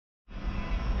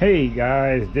Hey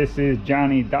guys, this is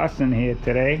Johnny Datsun here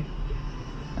today.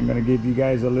 I'm gonna give you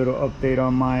guys a little update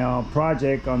on my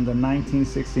project on the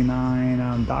 1969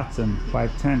 Datsun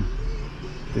 510.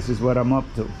 This is what I'm up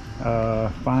to.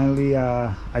 Finally,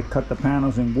 I cut the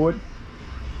panels in wood,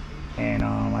 and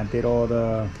I did all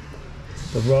the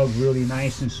rug really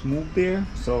nice and smooth there.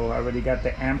 So I already got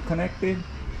the amp connected.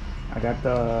 I got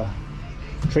the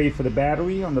tray for the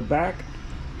battery on the back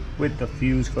with the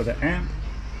fuse for the amp.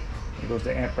 There goes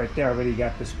the amp right there. I already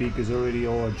got the speakers already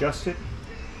all adjusted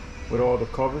with all the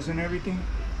covers and everything.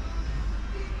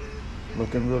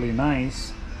 Looking really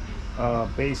nice.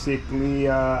 Basically,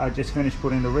 I just finished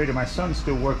putting the radio. My son's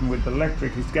still working with the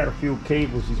electric. He's got a few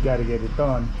cables. He's got to get it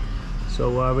done.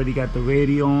 So I already got the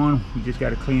radio on. We just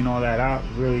got to clean all that out.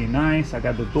 Really nice. I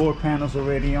got the door panels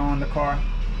already on the car.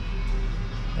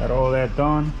 Got all that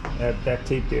done. That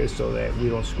tape there so that we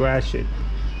don't scratch it.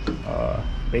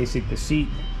 Basic the seat,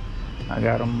 I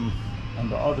got them on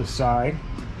the other side.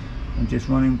 I'm just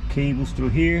running cables through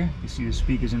here. You see the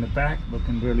speakers in the back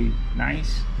looking really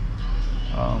nice.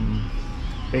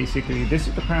 Basically, this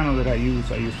is the panel that I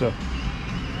use. I used a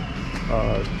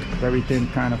very thin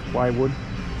kind of plywood,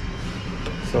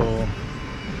 so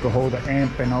to hold the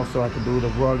amp, and also I could do the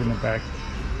rug in the back.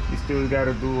 You still got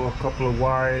to do a couple of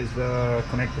wires,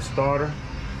 connect the starter.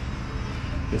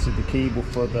 This is the cable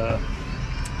for the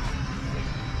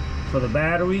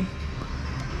battery.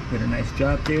 Did a nice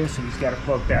job there, so he's got to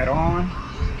plug that on.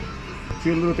 See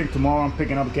a little thing tomorrow. I'm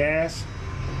picking up gas.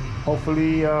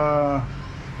 Hopefully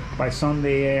by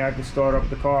Sunday I can start up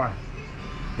the car,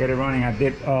 get it running. I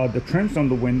did the trims on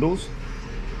the windows.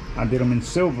 I did them in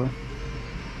silver,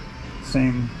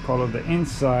 same color the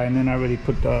inside, and then I already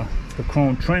put the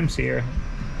chrome trims here.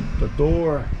 The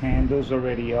door handles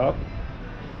already up,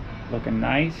 looking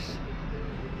nice.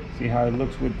 See how it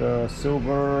looks with the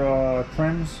silver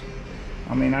trims.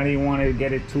 I mean, I didn't want to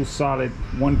get it too solid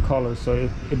one color, so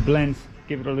it blends,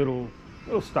 give it a little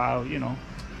style, you know.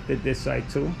 Did this side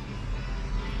too,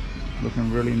 looking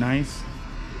really nice.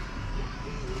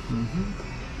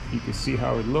 You can see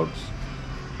how it looks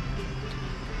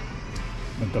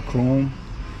with the chrome,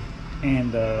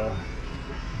 and the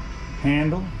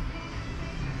handle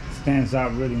stands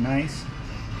out really nice.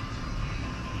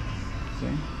 See?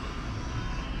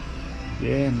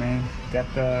 Yeah, man, got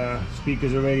the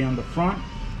speakers already on the front.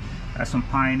 Got some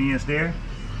Pioneers there.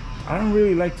 I don't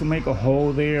really like to make a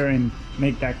hole there and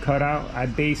make that cutout. I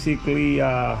basically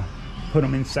put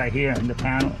them inside here in the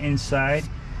panel inside,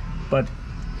 but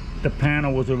the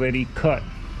panel was already cut,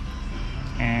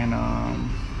 and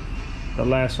the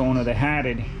last owner that had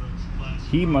it,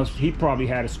 he probably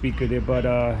had a speaker there, but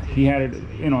he had it,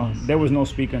 you know, there was no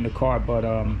speaker in the car, but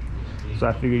so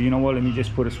I figured, you know what, let me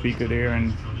just put a speaker there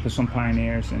and put some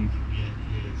Pioneers and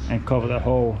cover the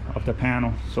whole of the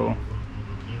panel. So,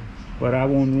 but I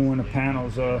won't ruin the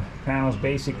panels. Panels,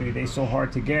 basically, they're so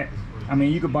hard to get. I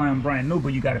mean, you could buy them brand new, but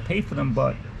you got to pay for them.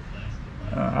 But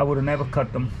I would have never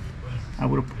cut them. I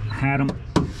would have had them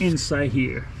inside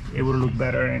here. It would have looked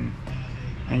better, and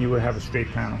you would have a straight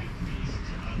panel.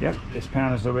 Yep, this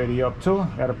panel's already up too.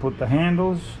 Got to put the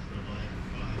handles,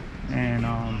 and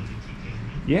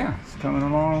yeah, it's coming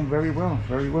along very well,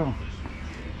 very well.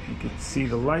 You can see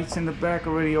the lights in the back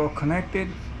already all connected.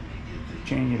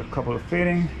 Changed a couple of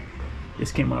fitting.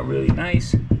 This came out really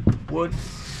nice. Wood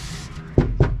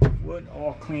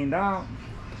all cleaned out.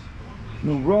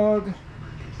 New rug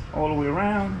all the way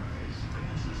around.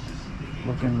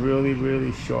 Looking really,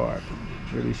 really sharp,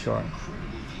 really sharp.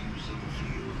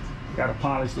 Got to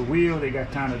polish the wheel. They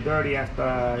got kind of dirty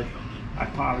after I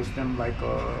polished them, like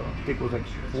I think it was like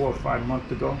 4 or 5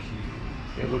 months ago.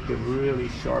 They looked really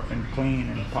sharp and clean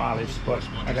and polished, but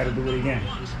I got to do it again.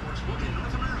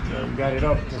 So we got it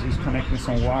up because he's connecting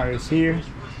some wires here,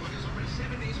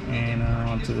 and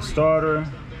onto the starter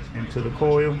and to the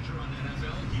coil.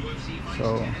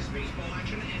 So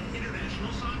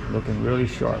looking really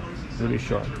sharp, really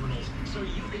sharp.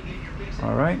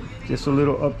 All right, just a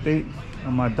little update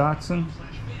on my Datsun.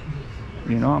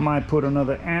 You know, I might put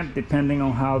another amp depending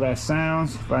on how that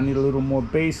sounds. If I need a little more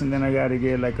bass, and then I gotta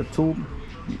get like a tube,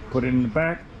 put it in the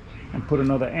back and put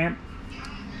another amp.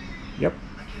 Yep,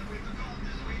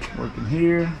 working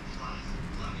here.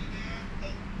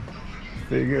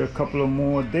 Figure a couple of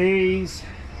more days,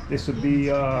 this would be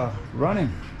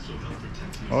running.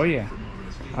 Oh yeah,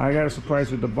 I got a surprise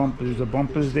with the bumpers. The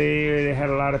bumpers, they had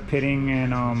a lot of pitting,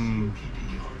 and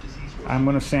I'm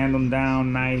gonna sand them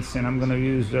down nice, and I'm gonna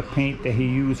use the paint that he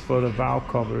used for the valve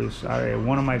covers.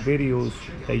 One of my videos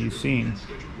that you've seen,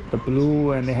 the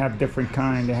blue, and they have different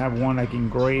kind. They have one like in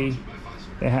gray,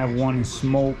 they have one in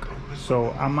smoke,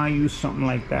 so I might use something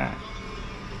like that.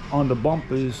 on the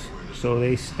bumpers so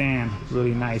they stand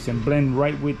really nice and blend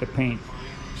right with the paint.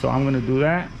 So I'm gonna do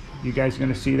that. You guys are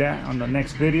gonna see that on the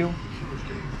next video.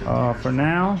 For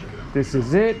now, this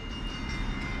is it.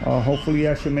 Hopefully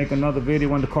I should make another video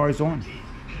when the car is on.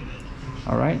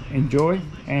 All right, enjoy,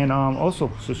 and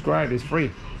also subscribe, it's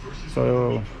free.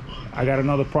 So I got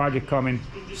another project coming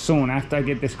soon. After I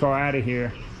get this car out of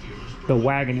here, the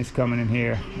wagon is coming in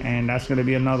here, and that's going to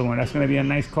be another one. That's going to be a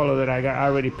nice color that I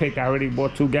already picked. I already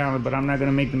bought 2 gallons, but I'm not going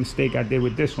to make the mistake I did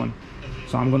with this one.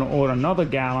 So I'm going to order another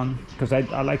gallon, because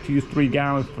I like to use 3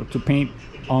 gallons to paint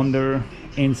under,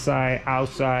 inside,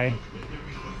 outside,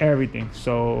 everything.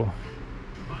 So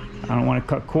I don't want to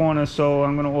cut corners, so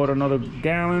I'm going to order another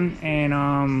gallon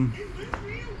and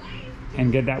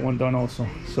get that one done also.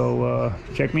 So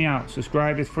check me out,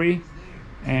 subscribe, it's free,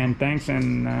 and thanks,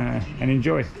 and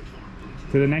enjoy.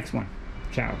 To the next one.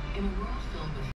 Ciao.